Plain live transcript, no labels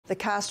the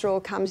castor oil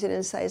comes in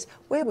and says,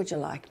 where would you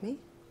like me?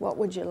 What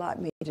would you like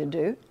me to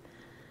do?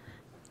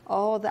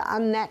 Oh, the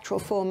unnatural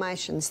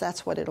formations,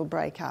 that's what it'll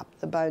break up,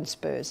 the bone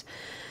spurs.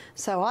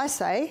 So I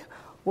say,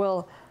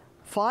 well,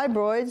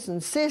 fibroids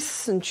and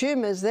cysts and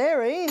tumours,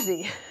 they're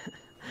easy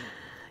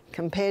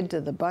compared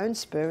to the bone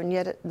spur, and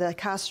yet the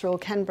castor oil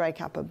can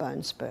break up a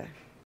bone spur.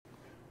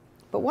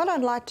 But what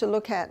I'd like to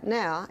look at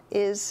now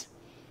is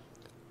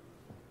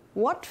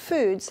what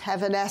foods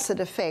have an acid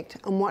effect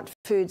and what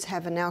foods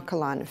have an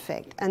alkaline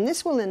effect. And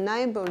this will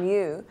enable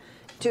you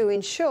to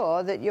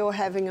ensure that you're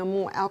having a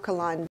more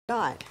alkaline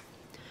diet.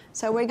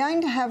 So we're going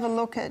to have a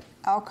look at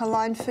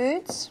alkaline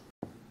foods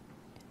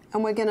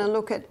and we're going to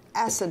look at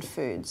acid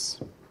foods.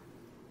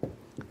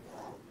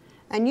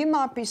 And you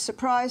might be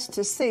surprised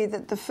to see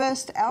that the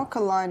first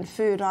alkaline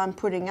food I'm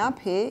putting up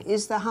here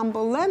is the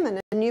humble lemon.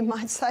 And you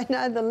might say,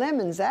 no, the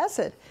lemon's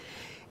acid.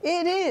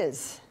 It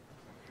is.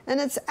 And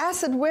it's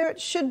acid where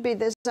it should be.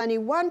 There's only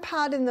one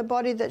part in the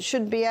body that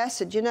should be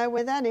acid. You know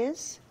where that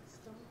is?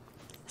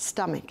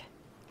 Stomach.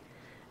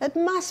 It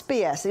must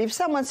be acid. If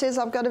someone says,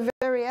 I've got a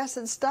very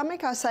acid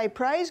stomach, I say,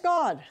 praise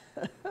God.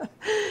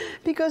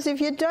 Because if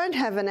you don't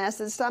have an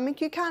acid stomach,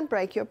 you can't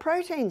break your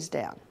proteins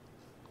down.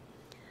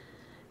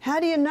 How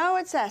do you know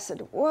it's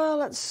acid?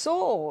 Well, it's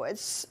sore.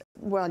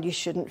 Well, you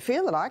shouldn't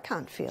feel it. I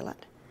can't feel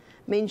it.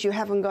 It means you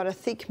haven't got a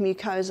thick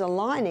mucosa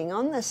lining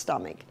on the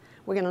stomach.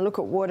 We're going to look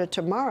at water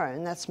tomorrow,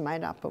 and that's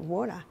made up of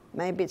water.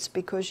 Maybe it's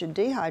because you're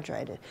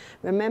dehydrated.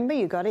 Remember,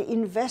 you've got to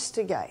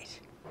investigate.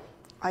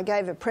 I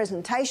gave a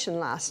presentation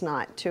last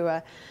night to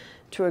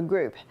a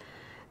group,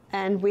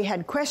 and we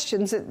had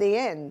questions at the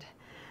end.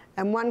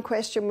 And one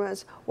question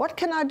was, what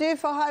can I do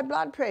for high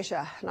blood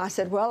pressure? And I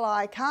said, well,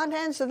 I can't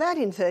answer that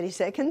in 30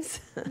 seconds,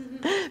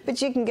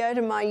 but you can go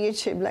to my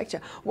YouTube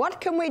lecture.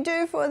 What can we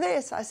do for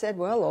this? I said,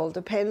 well, all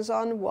depends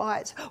on why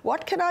it's...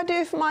 What can I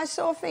do for my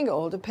sore finger?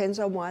 All depends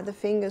on why the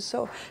finger's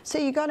sore. So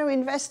you've got to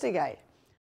investigate.